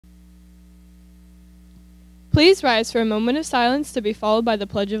Please rise for a moment of silence to be followed by the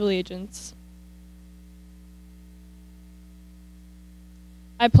Pledge of Allegiance.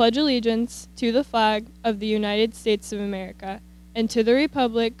 I pledge allegiance to the flag of the United States of America and to the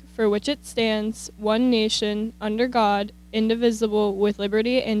republic for which it stands, one nation, under God, indivisible, with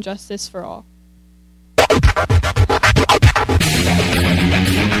liberty and justice for all.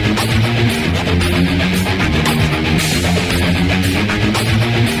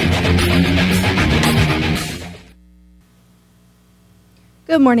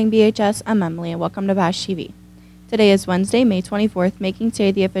 Good morning, BHS. I'm Emily, and welcome to Bash TV. Today is Wednesday, May 24th, making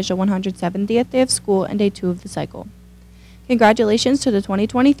today the official 170th day of school and day 2 of the cycle. Congratulations to the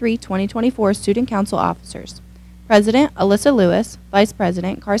 2023-2024 Student Council officers. President Alyssa Lewis, Vice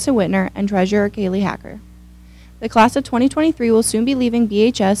President Carson Whitner, and Treasurer Kaylee Hacker. The class of 2023 will soon be leaving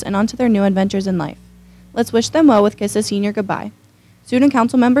BHS and onto their new adventures in life. Let's wish them well with Kiss a Senior goodbye. Student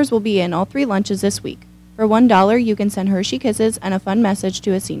Council members will be in all 3 lunches this week. For $1, you can send Hershey Kisses and a fun message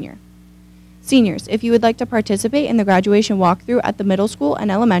to a senior. Seniors, if you would like to participate in the graduation walkthrough at the middle school and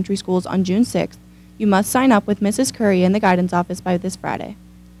elementary schools on June 6th, you must sign up with Mrs. Curry in the guidance office by this Friday.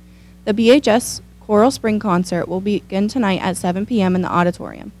 The BHS Coral Spring Concert will begin tonight at 7 p.m. in the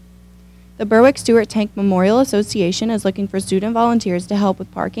auditorium. The Berwick Stewart Tank Memorial Association is looking for student volunteers to help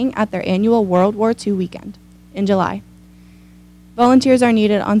with parking at their annual World War II weekend in July. Volunteers are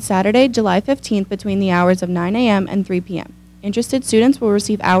needed on Saturday, July 15th between the hours of 9 a.m. and 3 p.m. Interested students will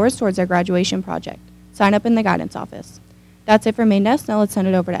receive hours towards their graduation project. Sign up in the guidance office. That's it for Main Desk. Now let's send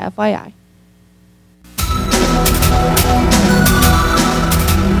it over to FYI.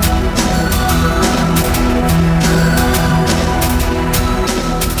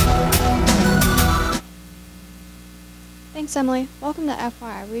 Thanks, Emily. Welcome to FYI,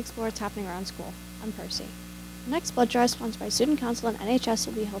 where we explore what's happening around school. I'm Percy. The next blood drive, sponsored by Student Council and NHS,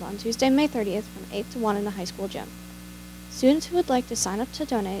 will be held on Tuesday, May 30th from 8 to 1 in the high school gym. Students who would like to sign up to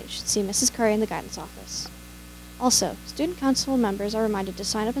donate should see Mrs. Curry in the guidance office. Also, Student Council members are reminded to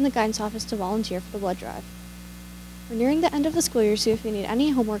sign up in the guidance office to volunteer for the blood drive. We're nearing the end of the school year, so if you need any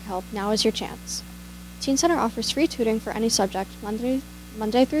homework help, now is your chance. Teen Center offers free tutoring for any subject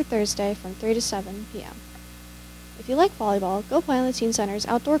Monday through Thursday from 3 to 7 p.m. If you like volleyball, go play on the Teen Center's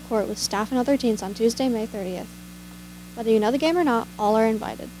outdoor court with staff and other teens on Tuesday, May 30th. Whether you know the game or not, all are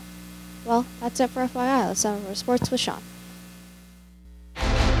invited. Well, that's it for FYI. Let's send over to sports with Sean.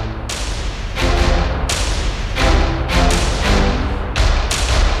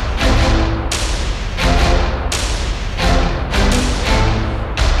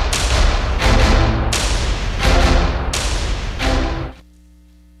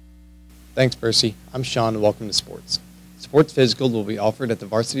 Thanks, Percy. I'm Sean, and welcome to Sports. Sports Physical will be offered at the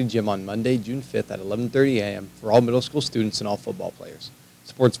Varsity Gym on Monday, June 5th at 11:30 a.m. for all middle school students and all football players.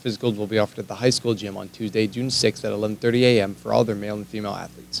 Sports Physicals will be offered at the high school gym on Tuesday, June 6th at 11:30 a.m. for all their male and female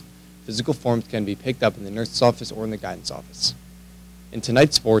athletes. Physical forms can be picked up in the nurse's office or in the guidance office. In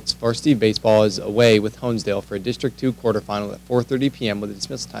tonight's sports, varsity baseball is away with Honesdale for a District 2 quarterfinal at 4:30 p.m. with a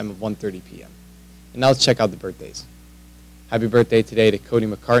dismissal time of 1:30 p.m. And now let's check out the birthdays. Happy birthday today to Cody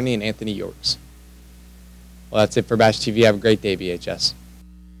McCartney and Anthony Yorks. Well, that's it for Bash TV. Have a great day, BHS.